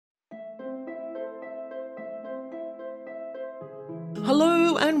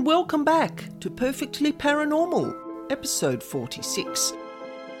Hello and welcome back to Perfectly Paranormal, episode 46.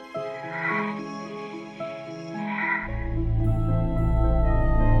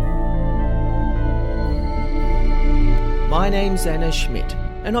 My name's Anna Schmidt,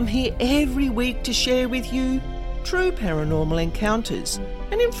 and I'm here every week to share with you true paranormal encounters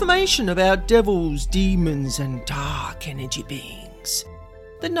and information about devils, demons and dark energy beings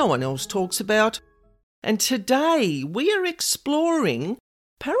that no one else talks about. And today we are exploring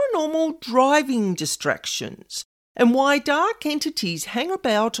paranormal driving distractions and why dark entities hang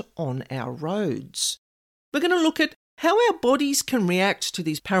about on our roads. We're going to look at how our bodies can react to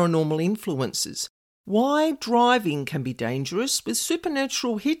these paranormal influences, why driving can be dangerous with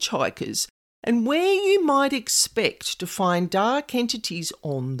supernatural hitchhikers, and where you might expect to find dark entities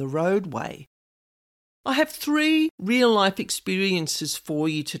on the roadway. I have 3 real-life experiences for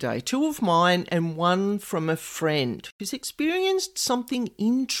you today, 2 of mine and 1 from a friend who's experienced something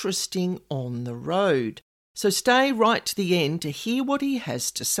interesting on the road. So stay right to the end to hear what he has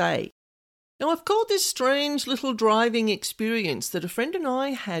to say. Now, I've called this strange little driving experience that a friend and I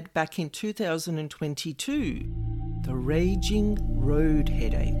had back in 2022, the raging road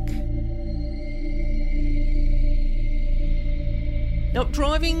headache. Now,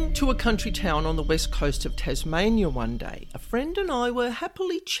 driving to a country town on the west coast of Tasmania one day, a friend and I were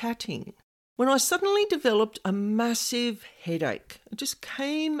happily chatting when I suddenly developed a massive headache. It just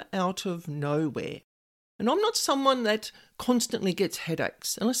came out of nowhere. And I'm not someone that constantly gets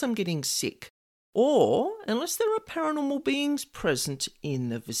headaches unless I'm getting sick or unless there are paranormal beings present in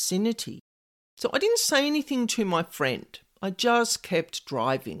the vicinity. So I didn't say anything to my friend. I just kept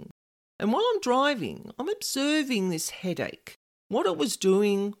driving. And while I'm driving, I'm observing this headache, what it was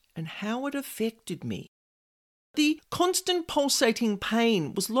doing and how it affected me. The constant pulsating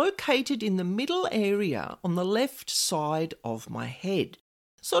pain was located in the middle area on the left side of my head,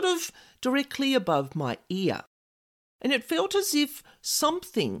 sort of directly above my ear. And it felt as if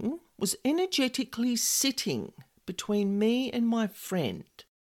something was energetically sitting between me and my friend.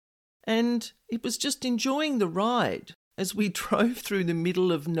 And it was just enjoying the ride as we drove through the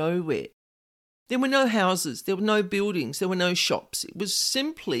middle of nowhere. There were no houses, there were no buildings, there were no shops. It was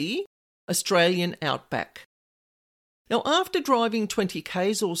simply Australian outback. Now, after driving 20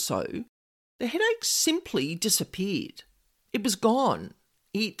 k's or so, the headache simply disappeared. It was gone.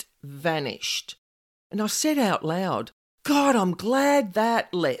 It vanished. And I said out loud, "God, I'm glad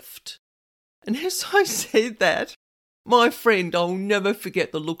that left." And as I said that, my friend, I'll never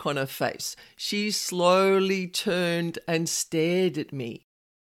forget the look on her face. She slowly turned and stared at me.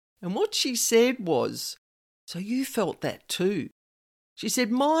 And what she said was, "So you felt that too?" She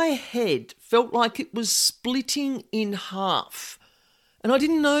said, "My head felt like it was splitting in half. And I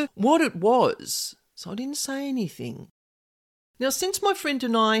didn't know what it was, so I didn't say anything." Now, since my friend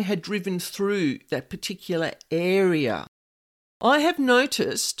and I had driven through that particular area, I have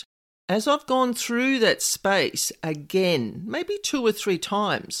noticed, as I've gone through that space again, maybe 2 or 3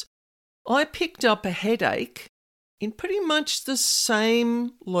 times, I picked up a headache in pretty much the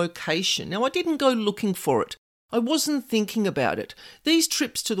same location. Now, I didn't go looking for it. I wasn't thinking about it. These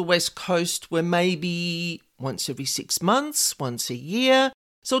trips to the West Coast were maybe once every 6 months, once a year.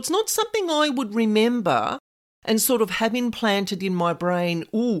 So it's not something I would remember and sort of have implanted in my brain,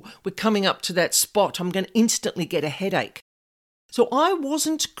 "Ooh, we're coming up to that spot, I'm going to instantly get a headache." So I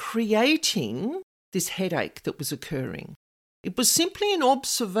wasn't creating this headache that was occurring. It was simply an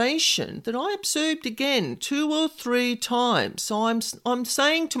observation that I observed again 2 or 3 times. So I'm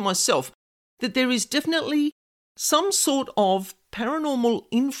saying to myself that there is definitely some sort of paranormal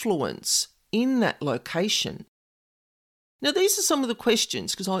influence in that location. Now, these are some of the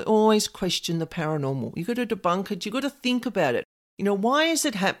questions, because I always question the paranormal. You've got to debunk it. You've got to think about it. Why is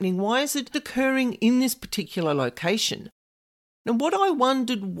it happening? Why is it occurring in this particular location? Now, what I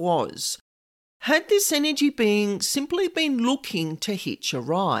wondered was, had this energy being simply been looking to hitch a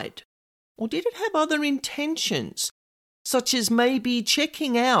ride? Or did it have other intentions, such as maybe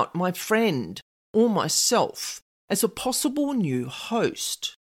checking out my friend or myself as a possible new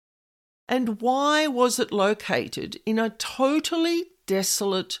host? And why was it located in a totally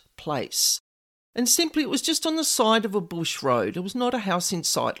desolate place? And simply, it was just on the side of a bush road. It was not a house in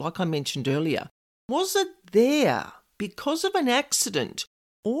sight, like I mentioned earlier. Was it there because of an accident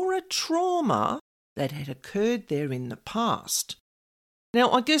or a trauma that had occurred there in the past? Now,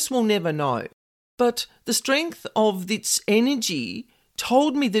 I guess we'll never know, but the strength of its energy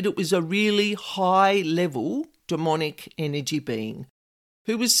told me that it was a really high-level demonic energy being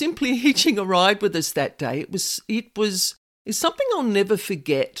who was simply hitching a ride with us that day. It's something I'll never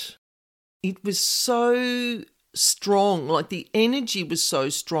forget. It was so strong, like the energy was so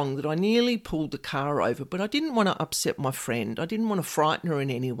strong that I nearly pulled the car over, but I didn't want to upset my friend. I didn't want to frighten her in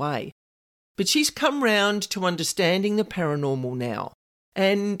any way. But she's come round to understanding the paranormal now.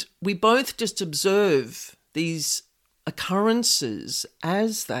 And we both just observe these occurrences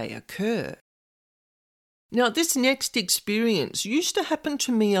as they occur. Now, this next experience used to happen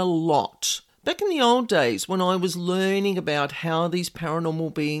to me a lot. Back in the old days when I was learning about how these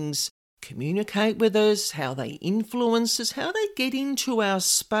paranormal beings communicate with us, how they influence us, how they get into our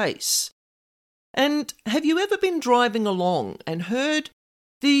space. And have you ever been driving along and heard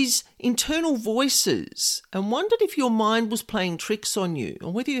these internal voices and wondered if your mind was playing tricks on you,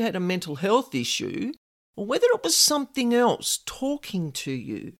 or whether you had a mental health issue, or whether it was something else talking to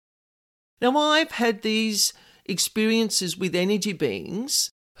you? Now, I've had these experiences with energy beings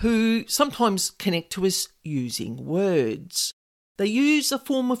who sometimes connect to us using words. They use a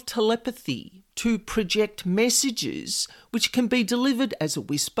form of telepathy to project messages which can be delivered as a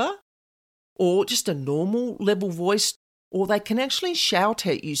whisper or just a normal level voice, or they can actually shout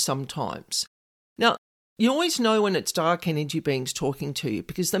at you sometimes. Now, you always know when it's dark energy beings talking to you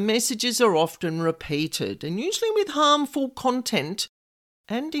because the messages are often repeated and usually with harmful content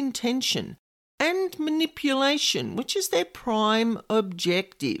and intention and manipulation, which is their prime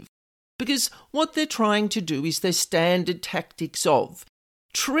objective. Because what they're trying to do is their standard tactics of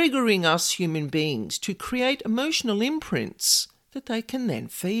triggering us human beings to create emotional imprints that they can then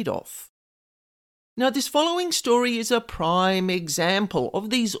feed off. Now, this following story is a prime example of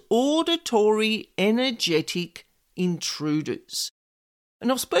these auditory, energetic intruders.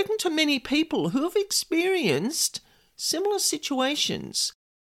 And I've spoken to many people who have experienced similar situations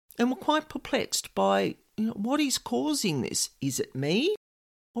and were quite perplexed by what is causing this. Is it me?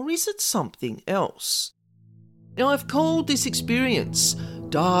 Or is it something else? Now, I've called this experience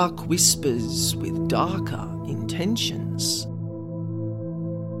Dark Whispers with Darker Intentions.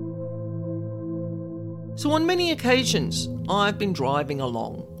 So on many occasions, I've been driving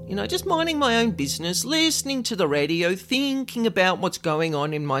along, just minding my own business, listening to the radio, thinking about what's going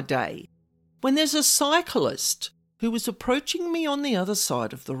on in my day, when there's a cyclist who was approaching me on the other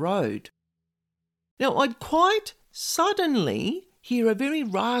side of the road. Now, I'd quite suddenly hear a very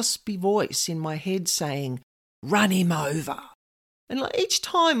raspy voice in my head saying, "Run him over." And each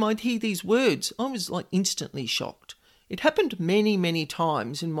time I'd hear these words, I was instantly shocked. It happened many, many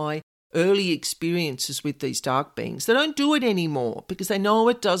times in my early experiences with these dark beings. They don't do it anymore because they know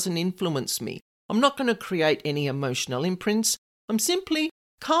it doesn't influence me. I'm not going to create any emotional imprints. I'm simply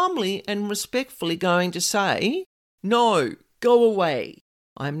calmly and respectfully going to say, "No, go away.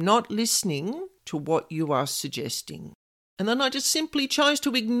 I'm not listening to what you are suggesting." And then I just simply chose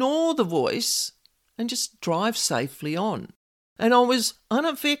to ignore the voice and just drive safely on. And I was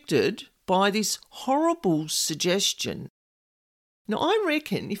unaffected by this horrible suggestion. Now, I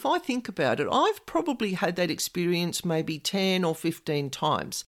reckon, if I think about it, I've probably had that experience maybe 10 or 15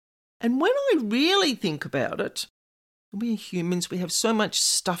 times. And when I really think about it, we humans, we have so much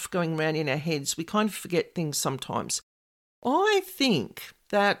stuff going around in our heads, we kind of forget things sometimes. I think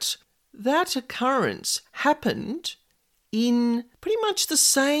that occurrence happened in pretty much the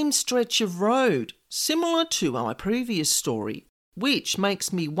same stretch of road, similar to my previous story, which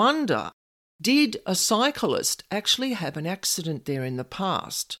makes me wonder, did a cyclist actually have an accident there in the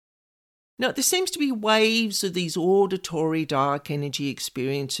past? Now, there seems to be waves of these auditory dark energy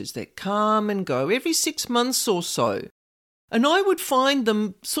experiences that come and go every 6 months or so. And I would find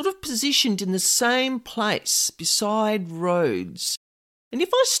them sort of positioned in the same place beside roads. And if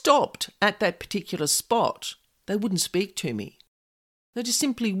I stopped at that particular spot, they wouldn't speak to me. They just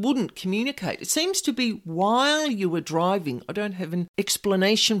simply wouldn't communicate. It seems to be while you were driving. I don't have an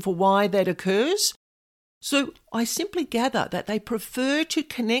explanation for why that occurs. So I simply gather that they prefer to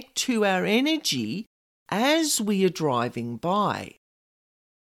connect to our energy as we are driving by.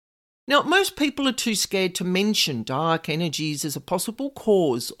 Now, most people are too scared to mention dark energies as a possible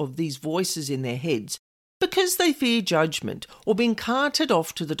cause of these voices in their heads because they fear judgment or being carted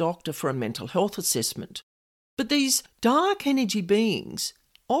off to the doctor for a mental health assessment. But these dark energy beings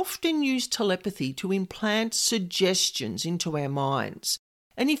often use telepathy to implant suggestions into our minds.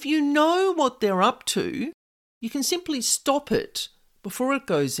 And if you know what they're up to, you can simply stop it before it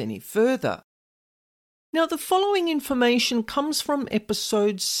goes any further. Now, the following information comes from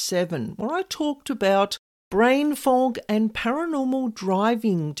episode 7, where I talked about brain fog and paranormal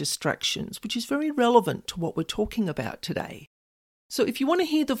driving distractions, which is very relevant to what we're talking about today. So if you want to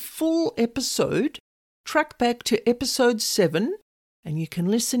hear the full episode, track back to episode 7 and you can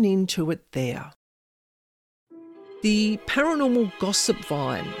listen in to it there. The paranormal gossip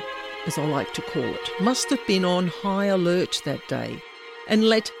vine as I like to call it, must have been on high alert that day and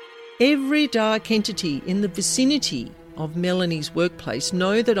let every dark entity in the vicinity of Melanie's workplace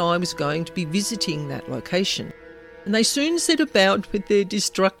know that I was going to be visiting that location. And they soon set about with their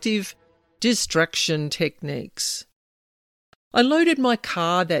destructive distraction techniques. I loaded my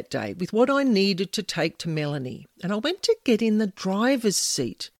car that day with what I needed to take to Melanie, and I went to get in the driver's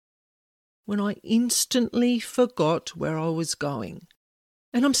seat when I instantly forgot where I was going.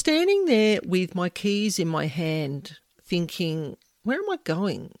 And I'm standing there with my keys in my hand, thinking, where am I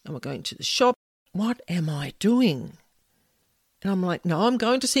going? Am I going to the shop? What am I doing? And I'm like, no, I'm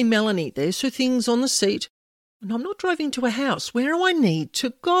going to see Melanie. There's her things on the seat. And I'm not driving to a house. Where do I need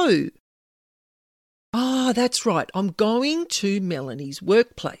to go? That's right. I'm going to Melanie's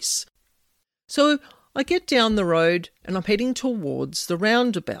workplace. So I get down the road and I'm heading towards the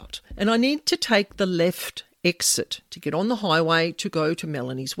roundabout. And I need to take the left exit to get on the highway to go to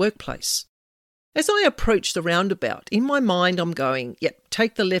Melanie's workplace. As I approach the roundabout, in my mind I'm going, yep,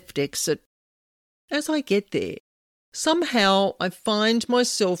 take the left exit. As I get there, somehow I find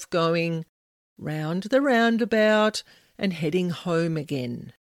myself going round the roundabout and heading home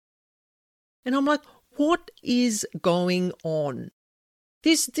again. And I'm like, what is going on?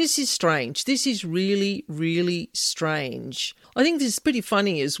 This is strange. This is really, really strange. I think this is pretty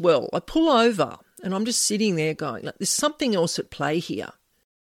funny as well. I pull over and I'm just sitting there going, like, there's something else at play here.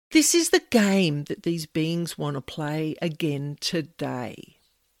 This is the game that these beings want to play again today.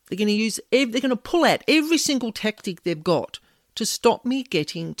 They're going to pull out every single tactic they've got to stop me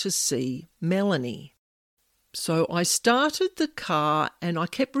getting to see Melanie. So I started the car and I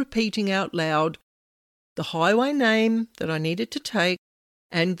kept repeating out loud the highway name that I needed to take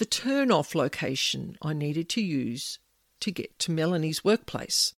and the turn-off location I needed to use to get to Melanie's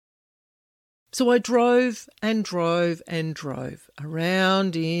workplace. So I drove and drove and drove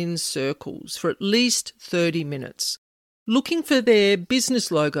around in circles for at least 30 minutes, looking for their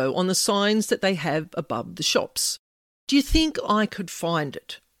business logo on the signs that they have above the shops. Do you think I could find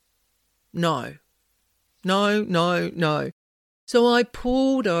it? No. So I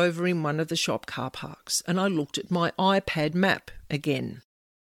pulled over in one of the shop car parks and I looked at my iPad map again.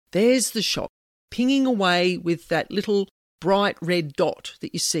 There's the shop, pinging away with that little bright red dot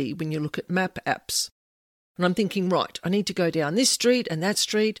that you see when you look at map apps. And I'm thinking, right, I need to go down this street and that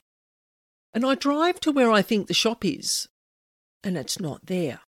street. And I drive to where I think the shop is, and it's not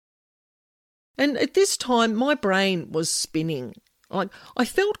there. And at this time, my brain was spinning. I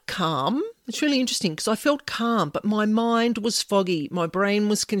felt calm. It's really interesting because I felt calm, but my mind was foggy. My brain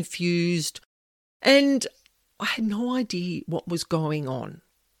was confused, and I had no idea what was going on.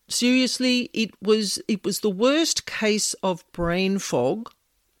 Seriously, it was the worst case of brain fog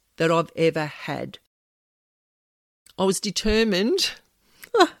that I've ever had. I was determined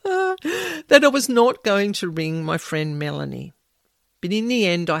that I was not going to ring my friend Melanie, but in the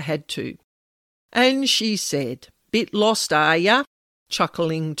end I had to. And she said, "Bit lost, are ya?"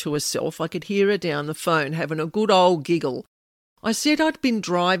 Chuckling to herself. I could hear her down the phone having a good old giggle. I said I'd been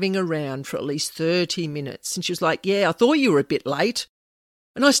driving around for at least 30 minutes, and she was like, "Yeah, I thought you were a bit late.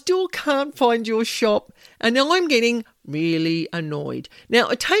 And I still can't find your shop, and now I'm getting really annoyed." Now,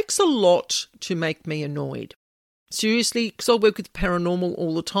 it takes a lot to make me annoyed. Seriously, because I work with paranormal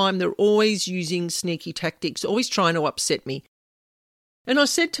all the time. They're always using sneaky tactics, always trying to upset me. And I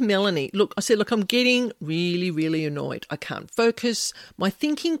said to Melanie, look, I'm getting really, really annoyed. I can't focus. My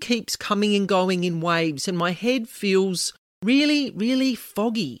thinking keeps coming and going in waves, and my head feels really, really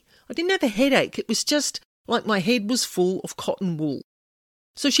foggy. I didn't have a headache. It was just like my head was full of cotton wool.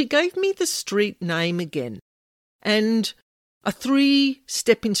 So she gave me the street name again and a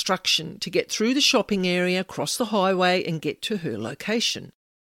 3-step instruction to get through the shopping area, cross the highway and get to her location.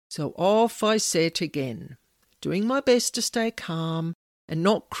 So off I set again, doing my best to stay calm and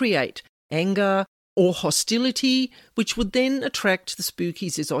not create anger or hostility, which would then attract the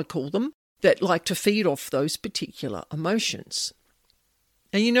spookies, as I call them, that like to feed off those particular emotions.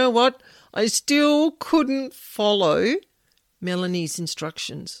 And you know what? I still couldn't follow Melanie's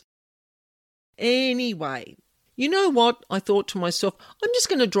instructions. Anyway, you know what? I thought to myself, I'm just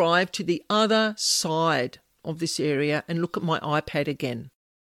going to drive to the other side of this area and look at my iPad again.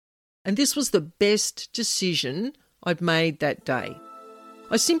 And this was the best decision I'd made that day.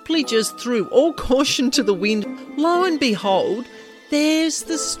 I simply just threw all caution to the wind. Lo and behold, there's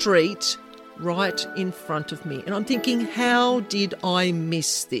the street right in front of me. And I'm thinking, how did I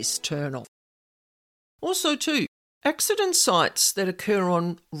miss this turn-off? Also too, accident sites that occur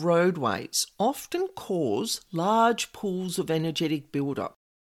on roadways often cause large pools of energetic build-up.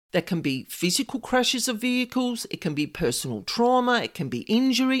 There can be physical crashes of vehicles, it can be personal trauma, it can be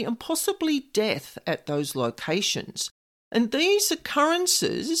injury and possibly death at those locations. And these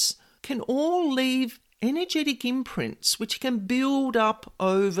occurrences can all leave energetic imprints which can build up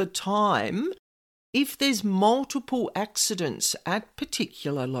over time if there's multiple accidents at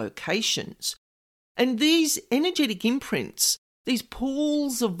particular locations. And these energetic imprints, these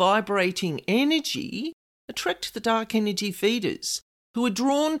pools of vibrating energy, attract the dark energy feeders who are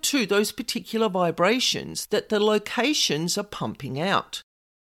drawn to those particular vibrations that the locations are pumping out.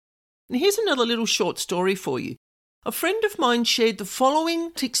 And here's another little short story for you. A friend of mine shared the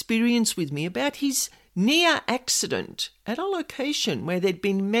following experience with me about his near accident at a location where there'd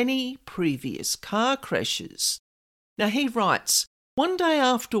been many previous car crashes. Now he writes, "One day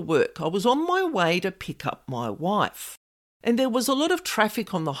after work, I was on my way to pick up my wife, and there was a lot of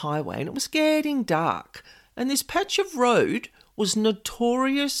traffic on the highway and it was getting dark, and this patch of road was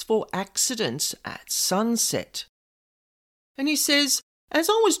notorious for accidents at sunset." And he says, "As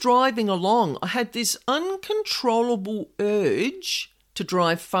I was driving along, I had this uncontrollable urge to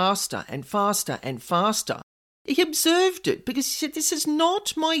drive faster and faster and faster." He observed it because he said, "This is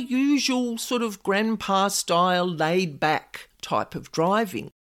not my usual sort of grandpa style laid back type of driving."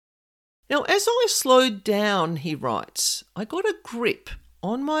 Now, as I slowed down, he writes, I got a grip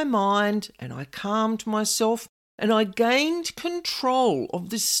on my mind and I calmed myself and I gained control of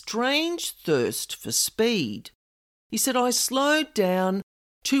this strange thirst for speed. He said, "I slowed down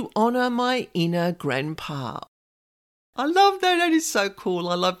to honour my inner grandpa." I love that. That is so cool.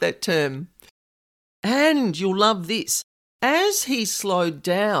 I love that term. And you'll love this. As he slowed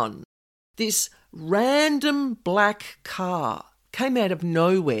down, this random black car came out of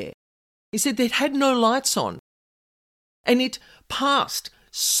nowhere. He said it had no lights on. And it passed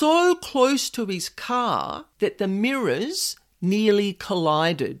so close to his car that the mirrors nearly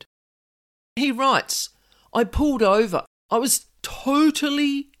collided. He writes, "I pulled over. I was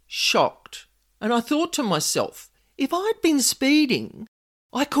totally shocked. And I thought to myself, if I'd been speeding,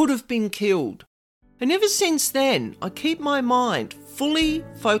 I could have been killed." And ever since then, I keep my mind fully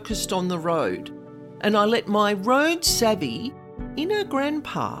focused on the road, and I let my road-savvy inner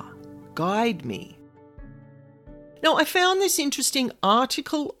grandpa guide me. Now, I found this interesting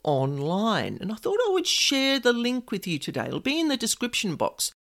article online, and I thought I would share the link with you today. It'll be in the description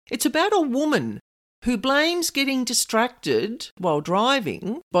box. It's about a woman who blames getting distracted while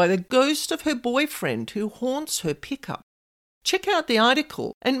driving by the ghost of her boyfriend who haunts her pickup. Check out the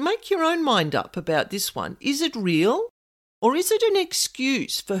article and make your own mind up about this one. Is it real, or is it an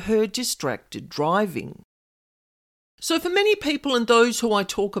excuse for her distracted driving? So for many people and those who I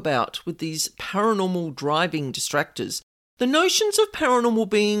talk about with these paranormal driving distractors, the notions of paranormal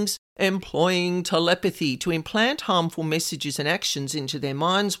beings employing telepathy to implant harmful messages and actions into their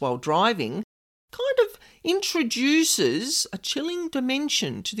minds while driving kind of introduces a chilling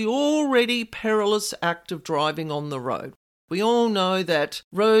dimension to the already perilous act of driving on the road. We all know that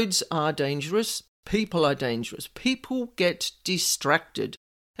roads are dangerous, people are dangerous, people get distracted.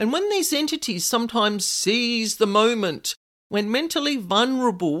 And when these entities sometimes seize the moment when mentally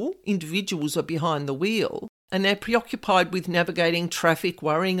vulnerable individuals are behind the wheel and they're preoccupied with navigating traffic,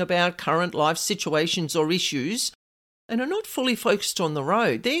 worrying about current life situations or issues, and are not fully focused on the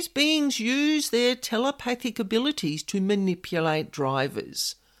road, these beings use their telepathic abilities to manipulate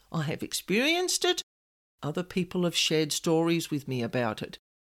drivers. I have experienced it. Other people have shared stories with me about it.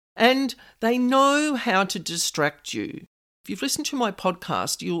 And they know how to distract you. If you've listened to my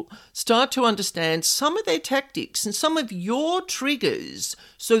podcast, you'll start to understand some of their tactics and some of your triggers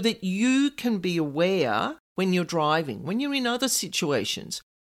so that you can be aware when you're driving, when you're in other situations,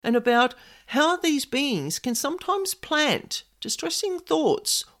 and about how these beings can sometimes plant distressing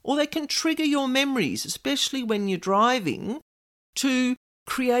thoughts, or they can trigger your memories, especially when you're driving, to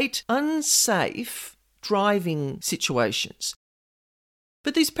create unsafe driving situations.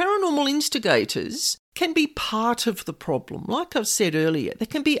 But these paranormal instigators can be part of the problem. Like I've said earlier, there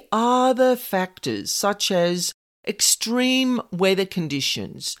can be other factors such as extreme weather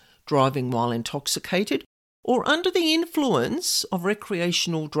conditions, driving while intoxicated, or under the influence of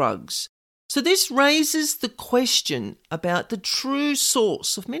recreational drugs. So this raises the question about the true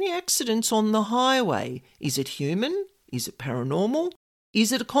source of many accidents on the highway. Is it human? Is it paranormal?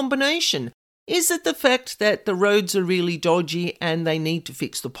 Is it a combination? Is it the fact that the roads are really dodgy and they need to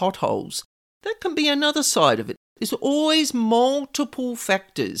fix the potholes? That can be another side of it. There's always multiple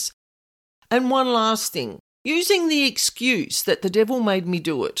factors. And one last thing, using the excuse that the devil made me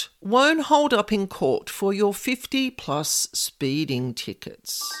do it won't hold up in court for your 50+ speeding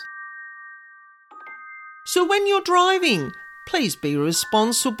tickets. So when you're driving, Please be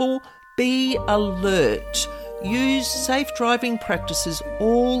responsible, be alert. Use safe driving practices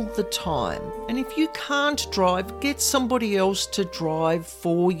all the time. And if you can't drive, get somebody else to drive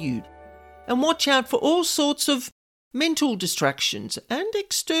for you. And watch out for all sorts of mental distractions and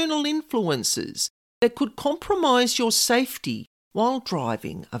external influences that could compromise your safety while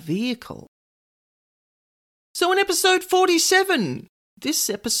driving a vehicle. So in episode 47, this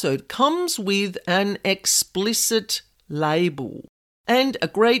episode comes with an explicit label and a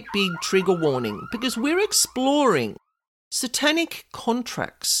great big trigger warning because we're exploring satanic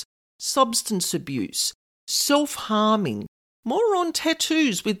contracts, substance abuse, self-harming, more on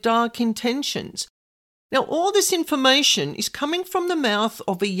tattoos with dark intentions. Now, all this information is coming from the mouth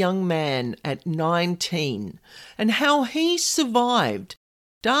of a young man at 19 and how he survived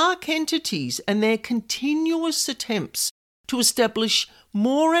dark entities and their continuous attempts to establish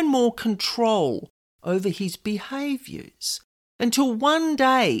more and more control over his behaviours until one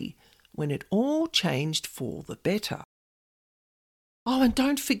day when it all changed for the better. Oh, and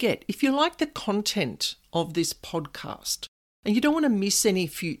don't forget, if you like the content of this podcast and you don't want to miss any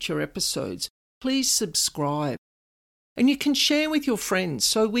future episodes, please subscribe. And you can share with your friends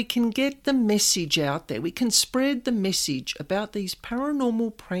so we can get the message out there. We can spread the message about these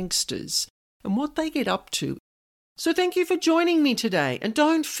paranormal pranksters and what they get up to. So thank you for joining me today. And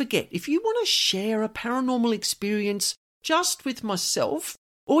don't forget, if you want to share a paranormal experience just with myself,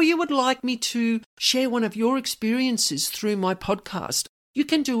 or you would like me to share one of your experiences through my podcast, you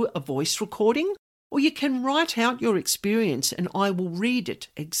can do a voice recording, or you can write out your experience and I will read it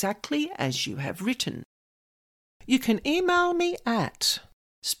exactly as you have written. You can email me at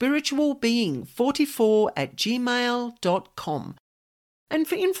spiritualbeing44@gmail.com. And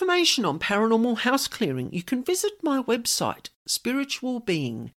for information on paranormal house clearing, you can visit my website, Spiritual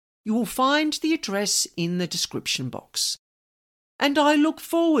Being. You will find the address in the description box. And I look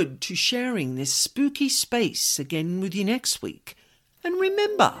forward to sharing this spooky space again with you next week. And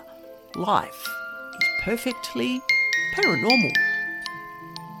remember, life is perfectly paranormal.